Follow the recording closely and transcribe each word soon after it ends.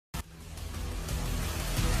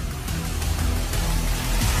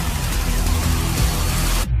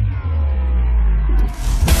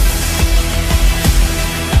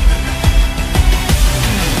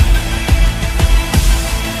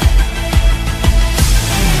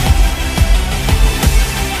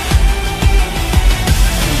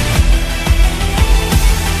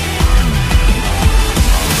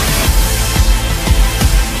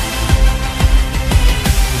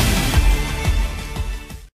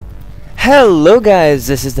Hello guys,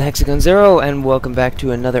 this is the Hexagon Zero, and welcome back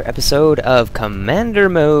to another episode of Commander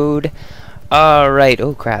Mode. Alright,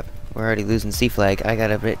 oh crap, we're already losing C flag. I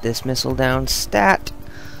gotta write this missile down stat.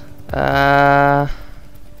 Hold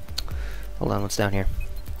on, what's down here?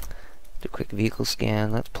 Do a quick vehicle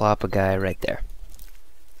scan, let's plop a guy right there.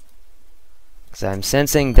 Because I'm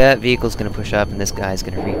sensing that vehicle's gonna push up and this guy's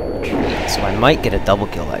gonna retreat, so I might get a double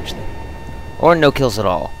kill actually. Or no kills at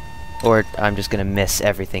all. Or I'm just gonna miss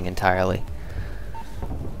everything entirely.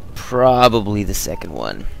 Probably the second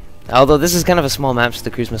one. Although this is kind of a small map, so the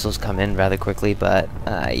cruise missiles come in rather quickly, but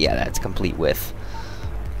yeah, that's complete whiff.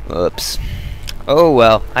 Oops. Oh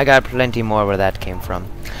well, I got plenty more where that came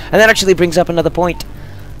from. And that actually brings up another point.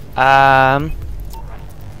 Do I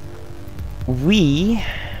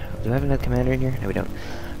have another commander in here? No, we don't.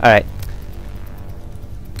 Alright.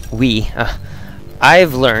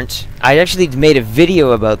 I've learnt, I actually made a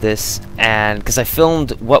video about this, and because I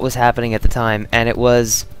filmed what was happening at the time, and it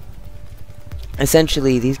was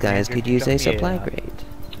essentially these guys could use a supply crate.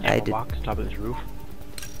 I did. Box top of this roof.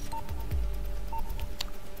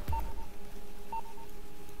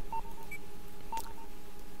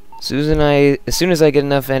 As soon as I get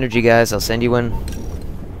enough energy, guys, I'll send you one.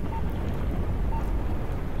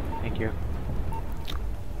 Thank you.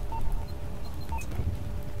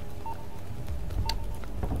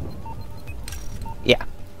 Yeah.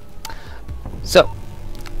 So,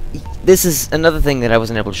 this is another thing that I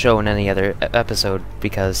wasn't able to show in any other episode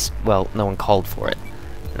because, well, no one called for it.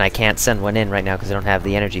 And I can't send one in right now because I don't have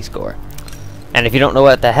the energy score. And if you don't know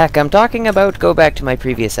what the heck I'm talking about, go back to my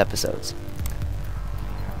previous episodes.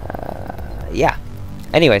 Yeah.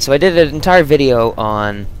 Anyway, so I did an entire video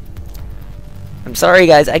on... I'm sorry,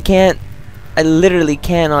 guys, I literally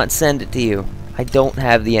cannot send it to you. I don't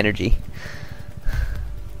have the energy.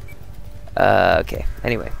 Okay,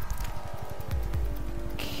 anyway.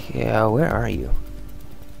 Okay, where are you?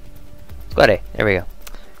 Squad A, there we go.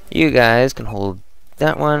 You guys can hold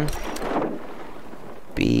that one.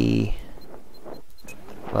 B...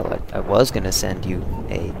 Well, I was gonna send you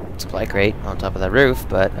a supply crate on top of that roof,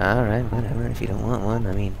 but alright, whatever, if you don't want one.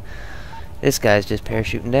 I mean, this guy's just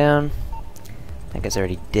parachuting down. I think it's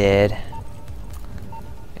already dead.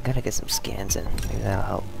 I gotta get some scans in. Maybe that'll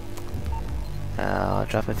help. I'll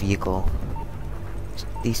drop a vehicle.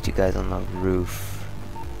 These two guys on the roof.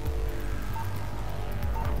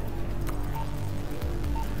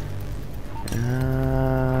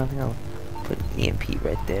 I think I'll put an EMP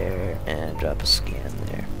right there and drop a scan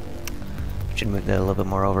there. Should move that a little bit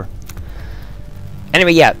more over.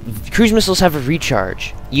 Anyway, yeah, cruise missiles have a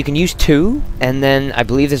recharge. You can use 2, and then I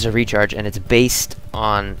believe there's a recharge, and it's based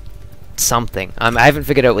on something. I haven't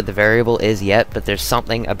figured out what the variable is yet, but there's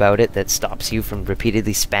something about it that stops you from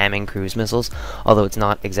repeatedly spamming cruise missiles, although it's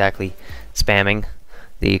not exactly spamming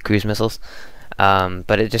the cruise missiles.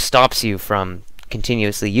 But it just stops you from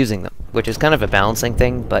continuously using them, which is kind of a balancing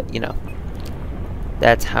thing, but you know,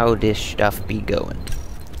 that's how this stuff be going.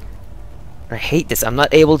 I hate this. I'm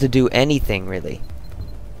not able to do anything really.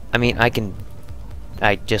 I mean,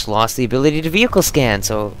 I just lost the ability to vehicle scan,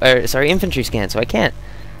 so sorry, infantry scan, so I can't.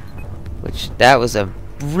 Which, that was a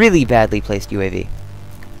really badly placed UAV.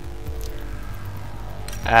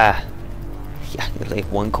 Yeah, like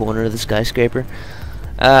one corner of the skyscraper.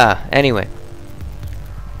 Anyway.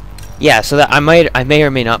 Yeah, so that I may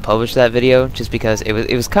or may not publish that video, just because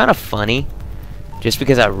it was kind of funny. Just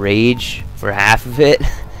because I rage for half of it.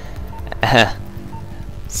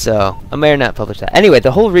 So, I may or not publish that. Anyway,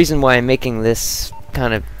 the whole reason why I'm making this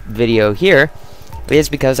kind of video here is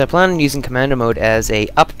because I plan on using Commander Mode as a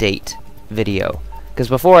update video. Because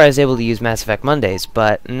before I was able to use Mass Effect Mondays,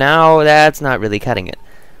 but now that's not really cutting it.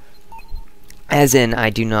 As in, I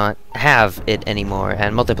do not have it anymore,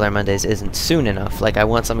 and Multiplayer Mondays isn't soon enough. Like, I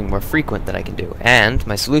want something more frequent that I can do. And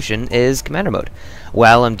my solution is Commander Mode.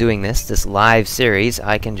 While I'm doing this live series,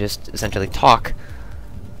 I can just essentially talk,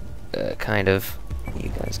 kind of... You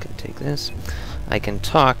guys can take this. I can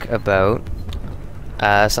talk about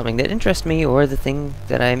something that interests me, or the thing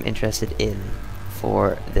that I'm interested in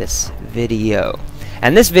for this video.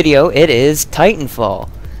 And this video, it is Titanfall.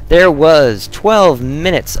 There was 12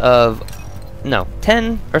 minutes of... No,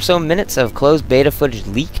 10 or so minutes of closed beta footage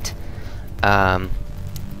leaked. I'm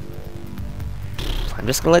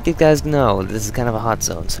just gonna let these guys know this is kind of a hot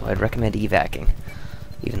zone, so I'd recommend evacing.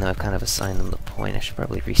 Even though I've kind of assigned them the point, I should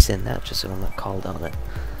probably rescind that just so I'm not called on it.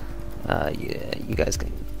 Yeah, you guys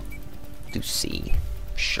can do C.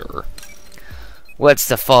 Sure. What's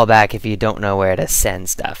the fallback if you don't know where to send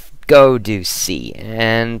stuff? Go do C.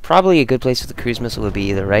 And probably a good place for the cruise missile would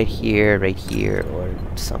be either right here, or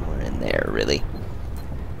somewhere in there, really.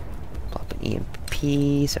 Plop an EMP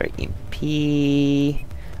EMP. Sorry, EMP.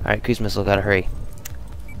 Alright, cruise missile, gotta hurry.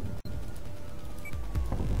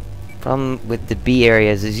 Problem with the B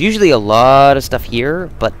areas is usually a lot of stuff here,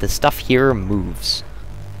 but the stuff here moves.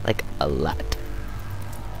 Like, a lot.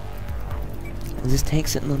 Is this tank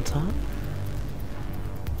sitting on top?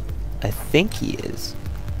 I think he is.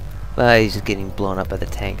 Well, he's just getting blown up by the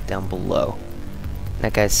tank down below.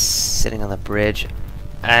 That guy's sitting on the bridge,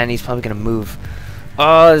 and he's probably gonna move.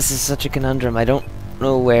 Oh, this is such a conundrum. I don't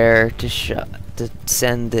know where to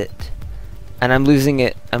send it. And I'm losing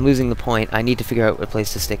it. I'm losing the point. I need to figure out what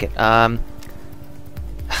place to stick it. That's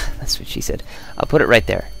what she said. I'll put it right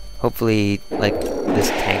there. Hopefully, like, this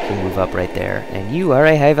tank will move up right there. And you are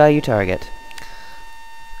a high-value target.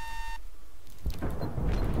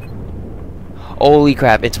 Holy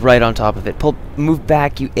crap, it's right on top of it. Move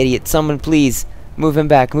back, you idiot. Someone, please. Move him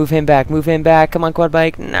back, move him back, move him back. Come on, quad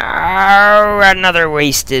bike. No! Another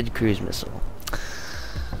wasted cruise missile.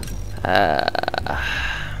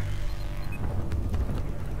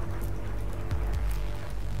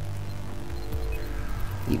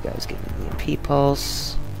 You guys get an EMP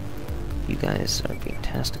pulse. You guys are being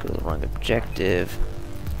tasked to go to the wrong objective.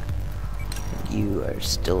 And you are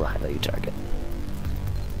still a high-value target.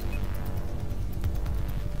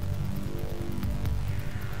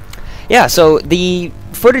 Yeah, so the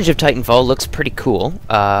footage of Titanfall looks pretty cool.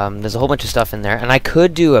 There's a whole bunch of stuff in there, and I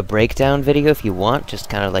could do a breakdown video if you want, just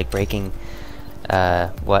kind of like breaking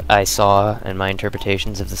what I saw and my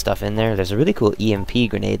interpretations of the stuff in there. There's a really cool EMP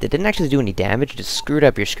grenade that didn't actually do any damage, just screwed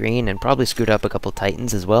up your screen and probably screwed up a couple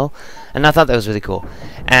Titans as well, and I thought that was really cool.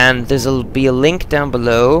 And there'll be a link down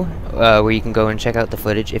below where you can go and check out the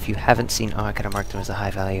footage if you haven't seen. Oh, I could have marked them as a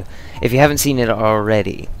high value. If you haven't seen it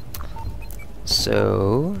already.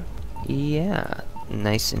 So yeah,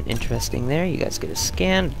 nice and interesting there. You guys get a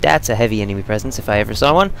scan. That's a heavy enemy presence if I ever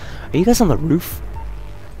saw one. Are you guys on the roof?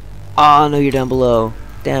 Oh no, you're down below.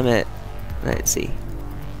 Damn it. Let's see.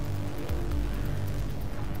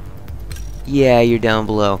 Yeah, you're down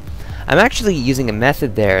below. I'm actually using a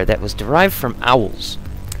method there that was derived from owls.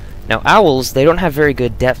 Now owls, they don't have very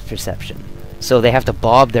good depth perception, so they have to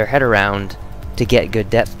bob their head around to get good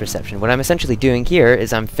depth perception. What I'm essentially doing here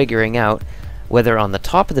is I'm figuring out whether on the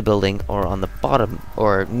top of the building or on the bottom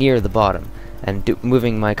or near the bottom, and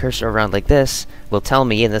moving my cursor around like this will tell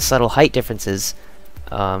me in the subtle height differences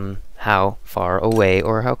how far away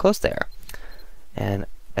or how close they are. And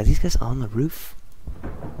are these guys on the roof?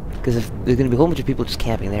 Because if there's going to be a whole bunch of people just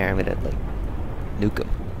camping there, I'm going to like nuke them.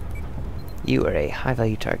 You are a high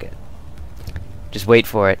value target. Just wait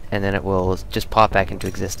for it and then it will just pop back into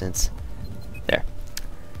existence. There.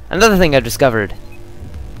 Another thing I've discovered.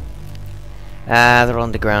 They're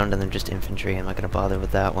on the ground and they're just infantry. I'm not going to bother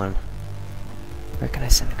with that one. Where can I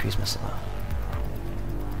send a cruise missile though?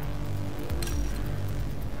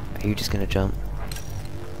 Are you just going to jump?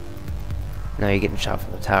 No, you're getting shot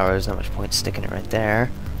from the tower. There's not much point sticking it right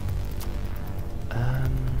there.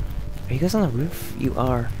 Are you guys on the roof? You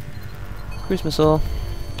are. Cruise missile.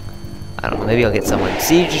 I don't know. Maybe I'll get someone.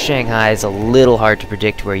 Siege of Shanghai is a little hard to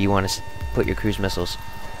predict where you want to put your cruise missiles.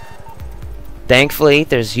 Thankfully,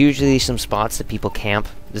 there's usually some spots that people camp.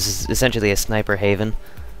 This is essentially a sniper haven.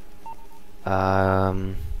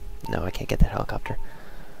 No, I can't get that helicopter.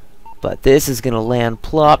 But this is gonna land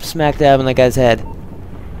plop smack dab in that guy's head.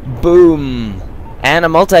 Boom! And a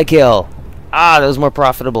multi-kill! Ah, that was more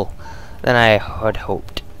profitable than I had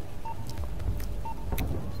hoped.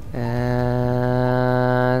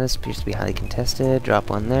 This appears to be highly contested. Drop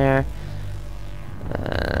one there.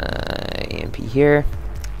 EMP here.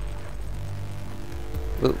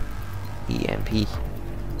 Ooh. EMP.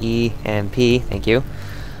 EMP. Thank you.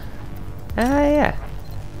 Yeah.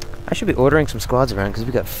 I should be ordering some squads around because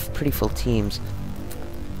we've got pretty full teams.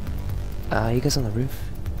 You guys on the roof?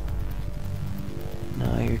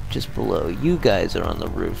 No, you're just below. You guys are on the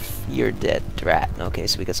roof. You're dead, drat. Okay,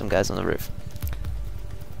 so we got some guys on the roof.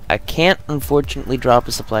 I can't, unfortunately, drop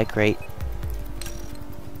a supply crate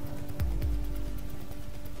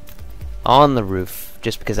on the roof,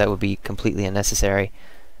 just because that would be completely unnecessary.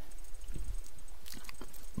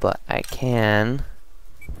 But I can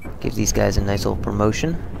give these guys a nice little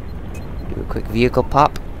promotion. Do a quick vehicle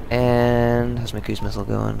pop. And how's my cruise missile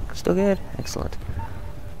going? Still good? Excellent.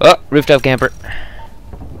 Oh, rooftop camper.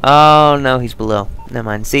 Oh no, he's below. Never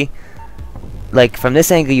mind. See? Like, from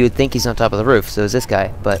this angle you would think he's on top of the roof, so is this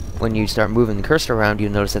guy. But when you start moving the cursor around, you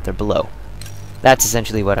notice that they're below. That's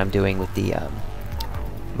essentially what I'm doing with the,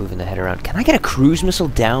 moving the head around. Can I get a cruise missile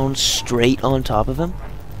down straight on top of him?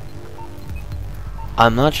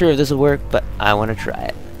 I'm not sure if this will work, but I want to try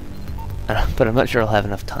it. But I'm not sure I'll have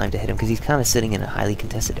enough time to hit him, because he's kind of sitting in a highly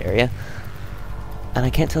contested area. And I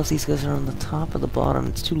can't tell if these guys are on the top or the bottom.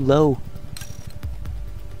 It's too low.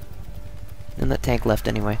 And that tank left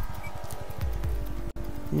anyway.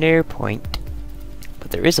 No point.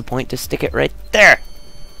 But there is a point to stick it right there!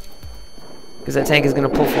 Because that tank is going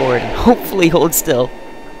to pull forward and hopefully hold still.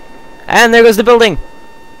 And there goes the building!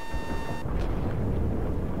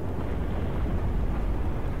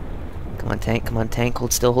 Come on tank,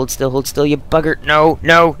 hold still, hold still, hold still, you bugger! No,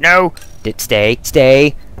 no, no! Stay,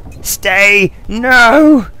 stay, stay!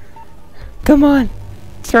 No! Come on!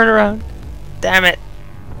 Turn around! Damn it!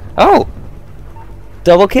 Oh!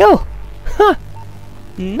 Double kill! Huh!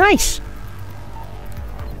 Nice!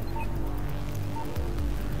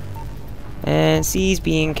 And C's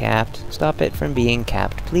being capped. Stop it from being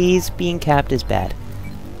capped. Please, being capped is bad.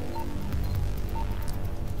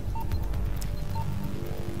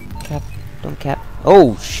 Cap. Don't cap.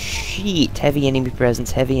 Oh, shit! Heavy enemy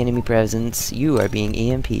presence, heavy enemy presence. You are being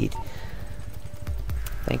EMP'd.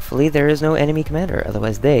 Thankfully, there is no enemy commander.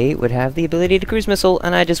 Otherwise, they would have the ability to cruise missile,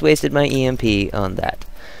 and I just wasted my EMP on that.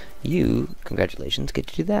 You, congratulations, get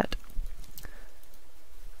to do that.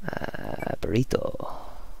 Burrito.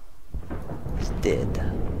 He's dead.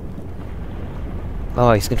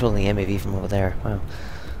 Oh, he's controlling the MAV from over there. Wow.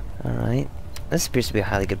 Alright. This appears to be a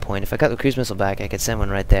highly good point. If I got the cruise missile back, I could send one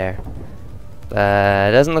right there. But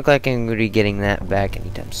it doesn't look like I'm going to be getting that back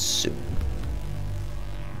anytime soon.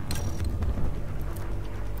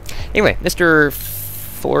 Anyway, Mr.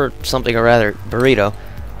 4 something or rather, Burrito,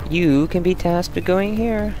 you can be tasked with going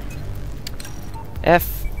here.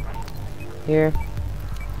 F. Here.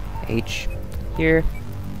 H. Here.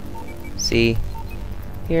 C.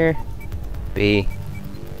 Here. B.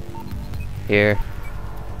 Here.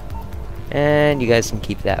 And you guys can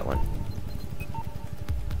keep that one.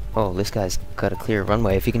 Oh, this guy's got a clear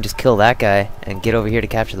runway. If he can just kill that guy and get over here to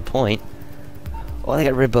capture the point. Oh, they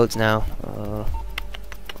got rib boats now.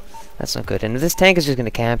 That's not good. And if this tank is just going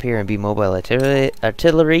to camp here and be mobile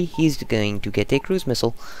artillery, he's going to get a cruise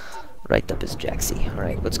missile right up his jacksy.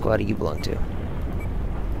 Alright, what squad do you belong to?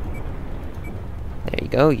 There you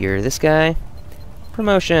go, you're this guy.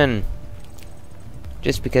 Promotion!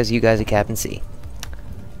 Just because you guys are Captain C.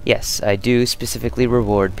 Yes, I do specifically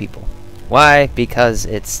reward people. Why? Because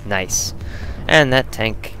it's nice. And that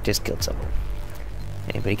tank just killed someone.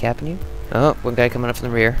 Anybody capping you? Oh, one guy coming up from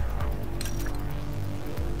the rear.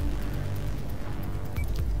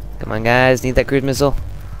 Come on guys, need that cruise missile.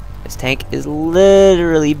 This tank is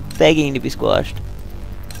literally begging to be squashed.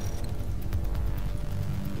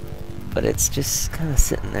 But it's just kind of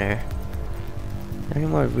sitting there. Are there any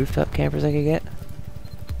more rooftop campers I could get?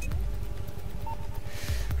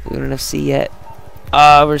 We don't have C yet.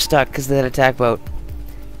 Ah, we're stuck because of that attack boat.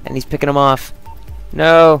 And he's picking them off.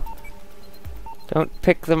 No! Don't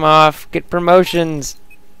pick them off. Get promotions.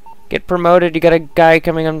 Get promoted. You got a guy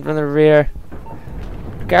coming on from the rear.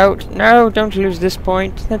 Look out. No, don't lose this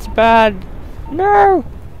point. That's bad. No!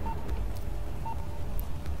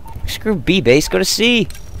 Screw B base. Go to C.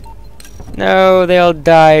 No, they all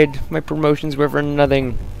died. My promotions were for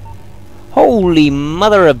nothing. Holy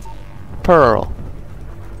mother of pearl.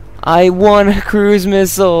 I won a cruise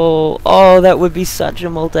missile. Oh, that would be such a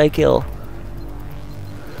multi-kill.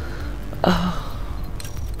 Oh,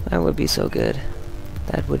 that would be so good.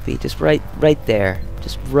 That would be just right there.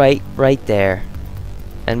 Just right there.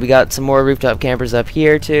 And we got some more rooftop campers up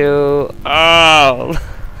here too. Oh,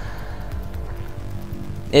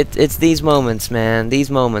 it's these moments, man.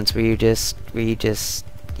 These moments where you just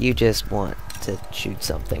want to shoot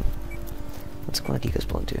something. What squad do you guys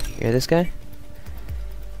belong to? You're this guy?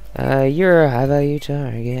 You're a high value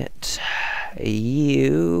target.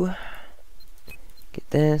 You get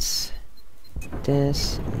this,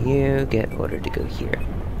 and you get ordered to go here.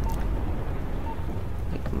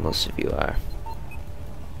 Like most of you are.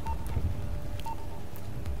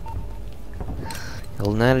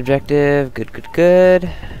 Holding that objective. Good, good, good.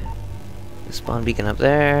 The spawn beacon up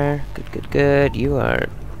there. Good, good, good. You are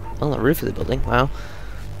on the roof of the building. Wow.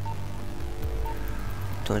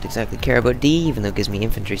 Don't exactly care about D, even though it gives me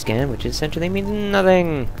infantry scan, which essentially means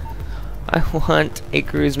nothing. I want a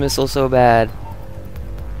cruise missile so bad.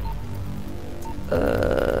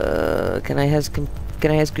 Can I has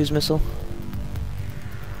cruise missile?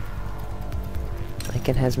 I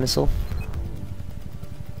can has missile.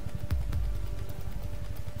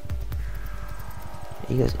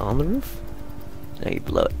 Are you guys on the roof? No, you're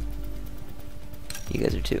below it. You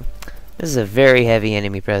guys are too. This is a very heavy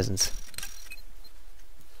enemy presence.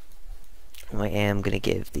 I am gonna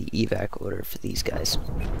give the evac order for these guys.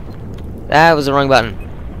 That was the wrong button.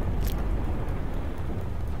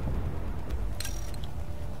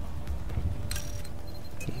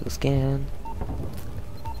 Eagle scan.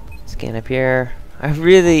 scan up here. I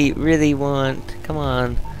really, really want... Come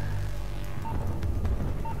on.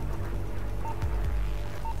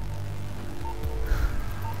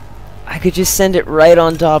 I could just send it right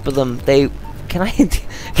on top of them. Can I...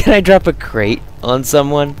 Can I drop a crate on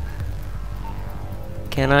someone?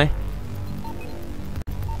 Can I?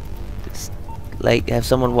 Just, like, have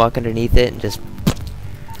someone walk underneath it and just...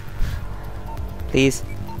 Please?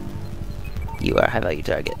 You are a high-value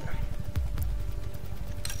target.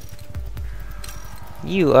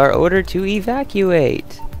 You are ordered to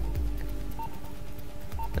evacuate.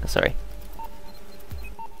 Oh, sorry.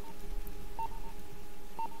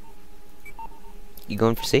 You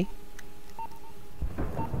going for C?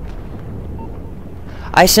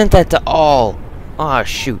 I sent that to all. Aw,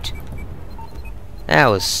 shoot. That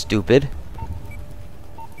was stupid.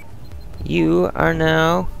 You are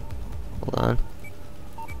now... Hold on.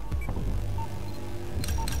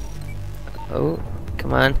 Oh,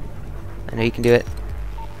 come on. I know you can do it.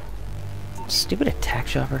 Stupid attack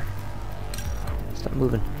chopper. Stop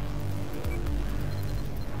moving.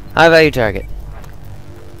 High value target.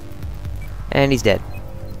 And he's dead.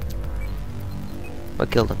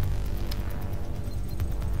 What killed him?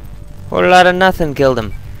 Whole lot of nothing killed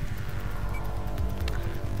him.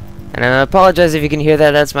 And I apologize if you can hear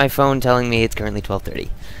that. That's my phone telling me it's currently 12:30.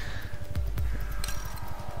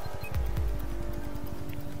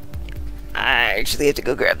 I actually have to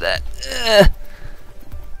go grab that.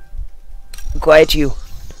 Quiet you.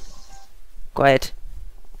 Quiet.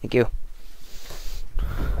 Thank you.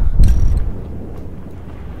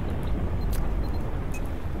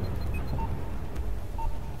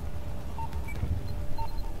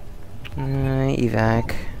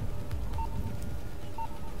 Evac.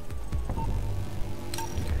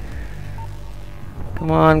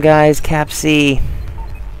 Come on, guys. Cap C.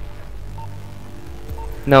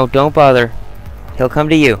 No, don't bother. He'll come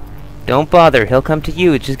to you. Don't bother. He'll come to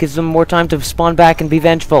you. It just gives them more time to spawn back and be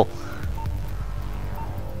vengeful.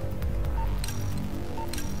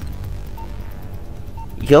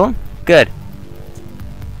 You kill him? Good.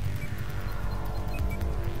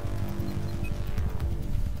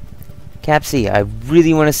 Cap C, I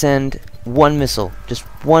really want to send one missile. Just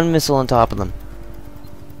one missile on top of them.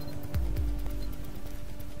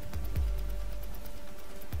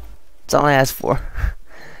 That's all I asked for.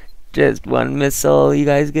 Just one missile. You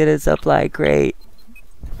guys get a supply crate.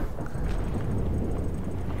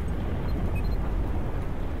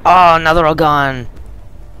 Oh, now they're all gone.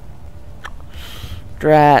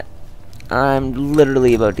 Drat. I'm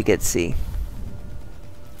literally about to get C.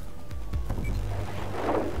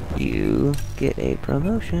 You get a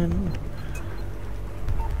promotion.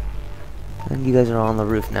 And you guys are all on the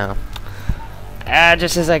roof now. Ah,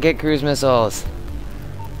 just as I get cruise missiles.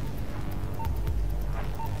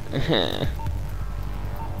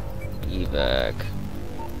 Evac.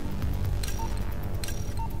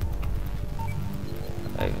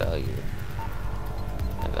 I value.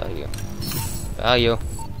 I value. Value.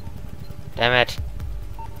 Damn it.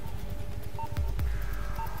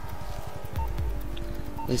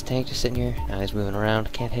 This tank just sitting here. Now he's moving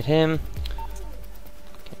around. Can't hit him.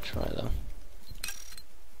 Can't try though.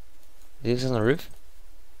 Is he on the roof?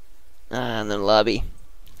 Ah, in the lobby.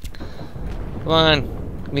 Come on.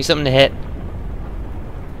 Give me something to hit.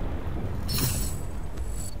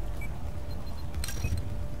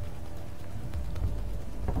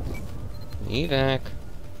 Evac.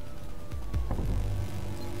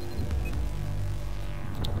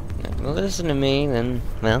 Not gonna listen to me, then,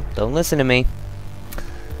 well, don't listen to me.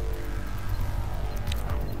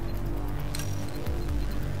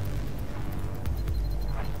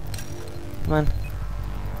 Come on.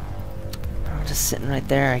 I'm just sitting right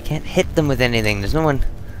there. I can't hit them with anything. There's no one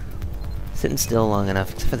sitting still long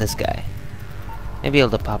enough, except for this guy. Maybe able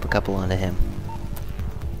to pop a couple onto him.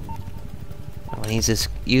 I want to use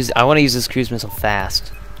this cruise missile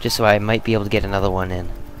fast, just so I might be able to get another one in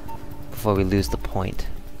before we lose the point.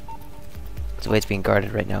 The way it's being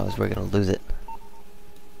guarded right now is we're gonna lose it.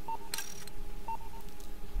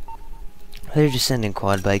 They're just sending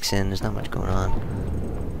quad bikes in. There's not much going on.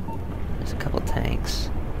 There's a couple tanks.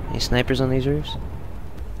 Any snipers on these roofs?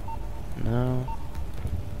 No.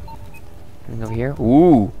 Anything over here?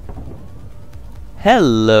 Ooh.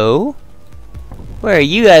 Hello. Where are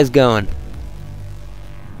you guys going?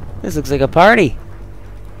 This looks like a party.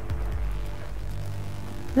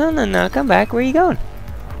 No, no, no. Come back. Where are you going?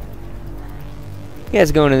 You guys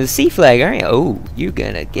are going to the C flag, aren't you? Oh, you're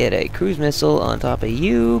gonna get a cruise missile on top of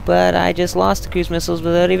you, but I just lost the cruise missiles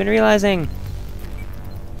without even realizing.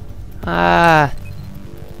 Ah.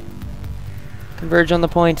 Converge on the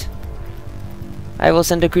point. I will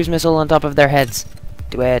send a cruise missile on top of their heads.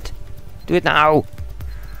 Do it. Do it now!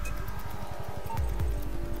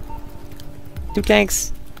 2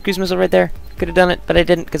 tanks! Cruise missile right there. Could have done it, but I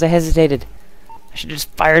didn't because I hesitated. I should have just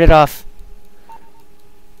fired it off.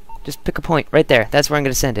 Just pick a point right there. That's where I'm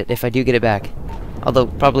going to send it if I do get it back. Although,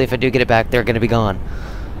 probably if I do get it back, they're going to be gone.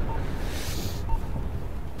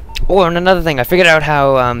 Oh, and another thing. I figured out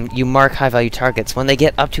how you mark high-value targets. When they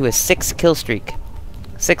get up to a 6 kill streak.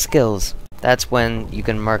 6 kills. That's when you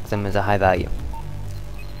can mark them as a high value.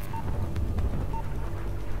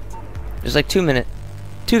 There's like 2 minutes.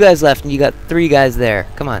 2 guys left, and you got 3 guys there.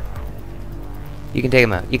 Come on. You can take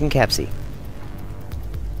them out. You can cap C.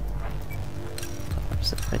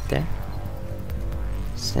 Right there.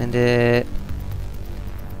 Send it.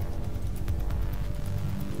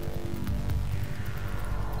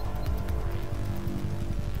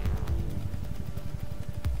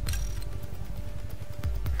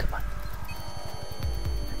 Come on.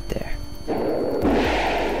 Right there.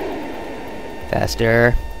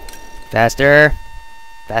 Faster. Faster.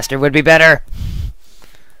 Faster would be better.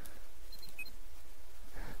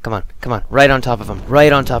 Come on, come on, right on top of him,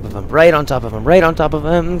 right on top of him, right on top of him, right on top of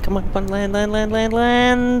him. Come on, come on, land, land, land, land,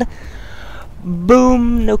 land.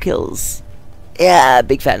 Boom, no kills. Yeah,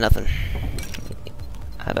 big fat nothing.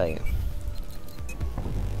 How about you?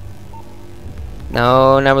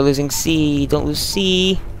 No, now we're losing C. Don't lose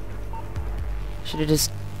C. Should have just...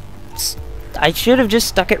 I should have just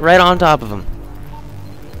stuck it right on top of him.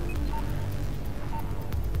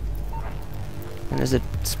 And there's a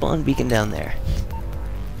spawn beacon down there.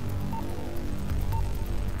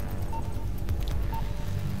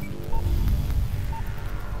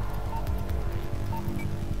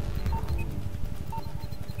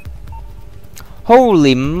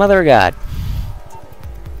 Holy mother of God.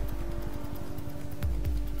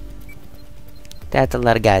 That's a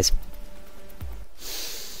lot of guys.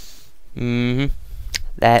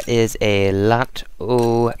 That is a lot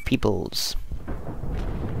of peoples.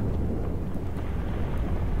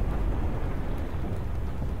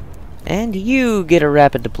 And you get a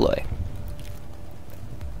rapid deploy.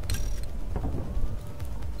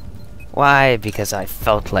 Why? Because I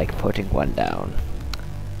felt like putting one down.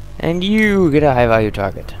 And you get a high value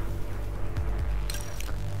target.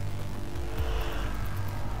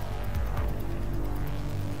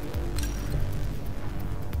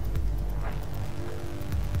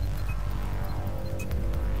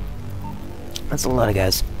 That's a lot of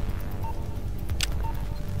guys.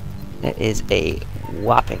 That is a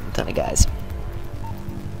whopping ton of guys.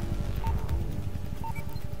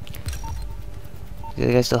 Are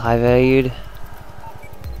the guys still high valued?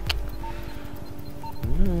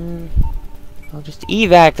 I'll just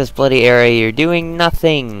evac this bloody area. You're doing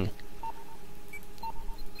nothing.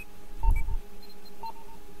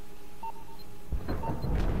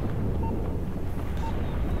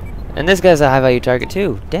 And this guy's a high value target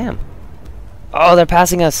too. Damn. Oh, they're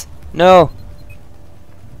passing us. No.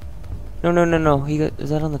 No, no, no, no. Is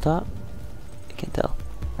that on the top? I can't tell.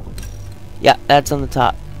 Yeah, that's on the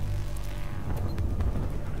top.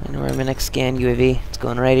 I know where my next scan UAV. It's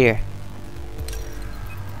going right here.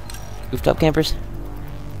 Rooftop campers?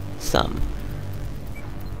 Some.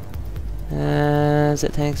 Is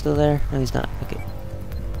that tank still there? No, he's not. Okay.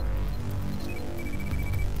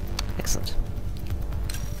 Excellent.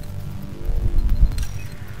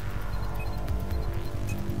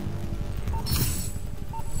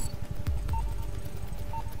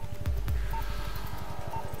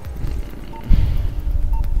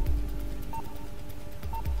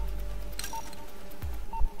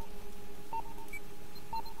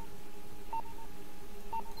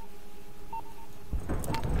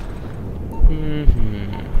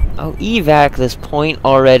 Oh, evac this point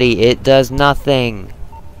already. It does nothing.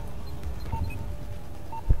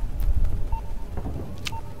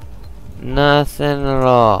 Nothing at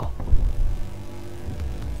all.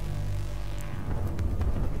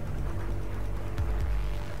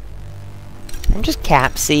 I'm just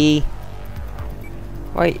cap C.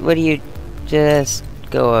 Why? What do you just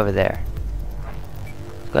go over there?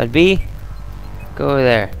 Squad B, go over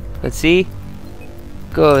there. Squad C,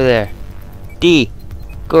 go over there. D,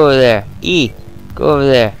 go over there. E, go over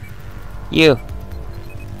there. U.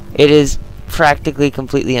 It is practically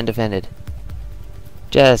completely undefended.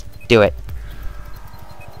 Just do it.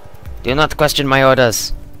 Do not question my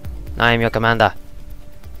orders. I am your commander.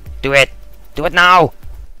 Do it. Do it now.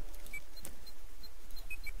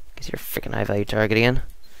 Because you're a freaking high value target again.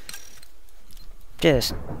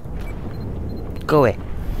 Just go away.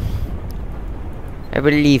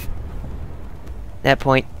 Everybody leave. That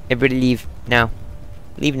point, everybody leave now.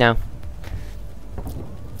 Leave now.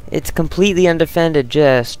 It's completely undefended.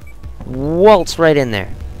 Just waltz right in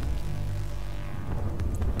there.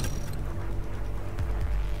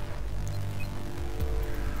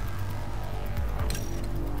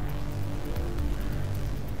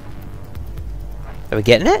 Are we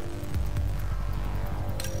getting it?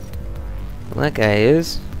 Well, that guy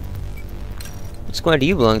is. What squad do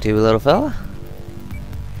you belong to, little fella?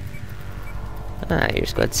 Ah, you're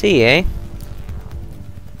squad C, eh?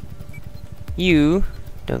 You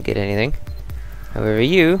don't get anything. However,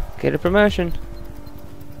 you get a promotion.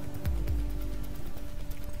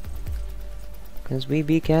 Because we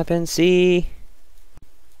be Captain C.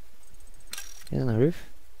 You on the roof?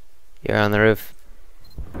 You're on the roof.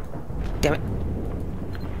 Damn it.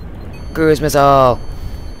 Cruise missile!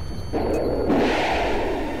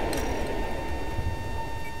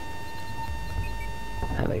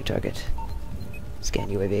 How about your target? Scan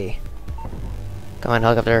UAV. Come on,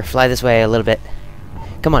 helicopter. Fly this way a little bit.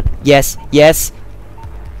 Come on. Yes, yes!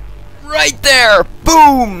 Right there!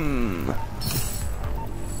 Boom!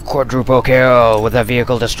 Quadruple kill with a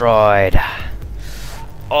vehicle destroyed.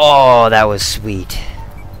 Oh, that was sweet.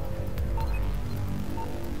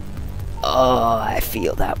 Oh, I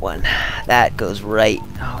feel that one. That goes right.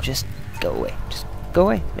 Oh, just go away. Just go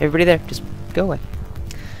away. Everybody there, just go away.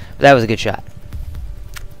 That was a good shot.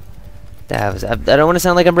 That was. I don't want to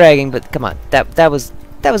sound like I'm bragging, but come on. That was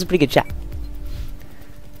a pretty good shot.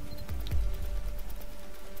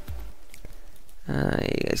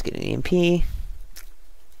 You guys get an EMP.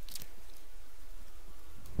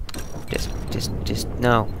 Just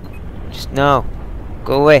no. Just no.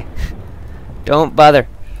 Go away. Don't bother.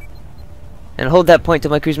 And hold that point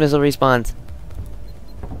till my cruise missile respawns.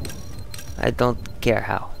 I don't care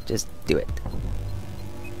how. Just do it.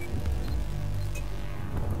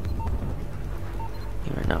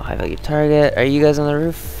 You are now high value target. Are you guys on the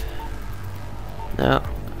roof? No.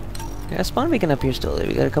 We got a spawn beacon up here still.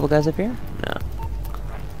 We got a couple guys up here? No.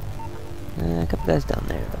 A couple guys down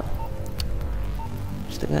there though.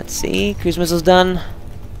 Still got C. Cruise missile's done.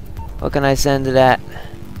 What can I send to that?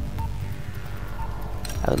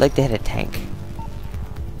 I would like to hit a tank.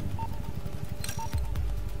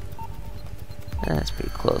 That's pretty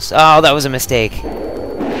close. Oh, that was a mistake.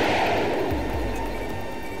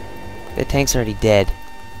 The tank's already dead.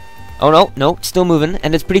 Oh no, no, still moving,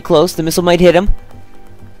 and it's pretty close. The missile might hit him.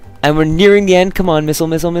 And we're nearing the end. Come on, missile,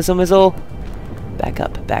 missile, missile, missile. Back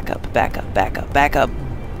up, back up, back up, back up, back up.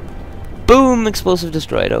 Boom! Explosive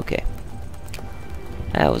destroyed. Okay.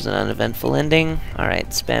 That was an uneventful ending. Alright,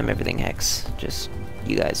 spam everything hex. Just,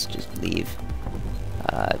 you guys just leave.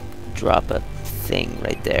 Drop a thing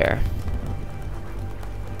right there.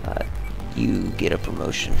 You get a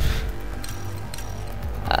promotion.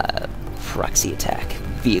 Proxy attack.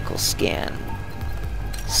 Vehicle scan.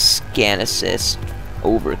 Scan assist.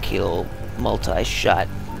 Overkill. Multi-shot.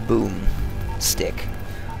 Boom. Stick.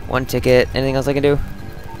 One ticket. Anything else I can do?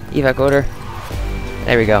 Evac order.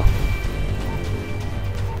 There we go.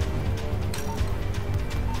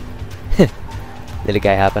 Did a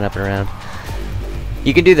guy hopping up and around.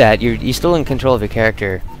 You can do that. You're still in control of your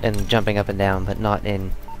character and jumping up and down, but not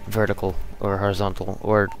in vertical or horizontal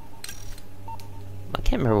or... I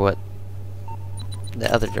can't remember what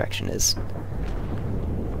the other direction is.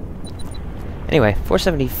 Anyway,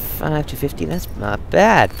 475 to 50, that's not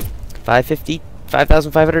bad. 550,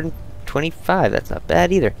 5,525, that's not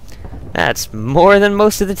bad either. That's more than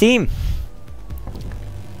most of the team.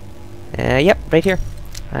 Yep, right here.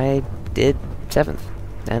 I did 7th.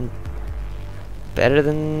 And better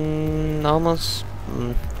than almost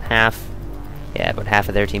half. Yeah, about half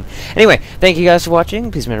of their team. Anyway, thank you guys for watching.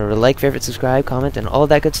 Please remember to like, favorite, subscribe, comment, and all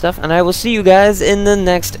that good stuff. And I will see you guys in the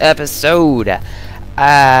next episode.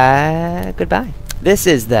 Goodbye. This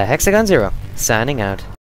is the Hexagon Zero, signing out.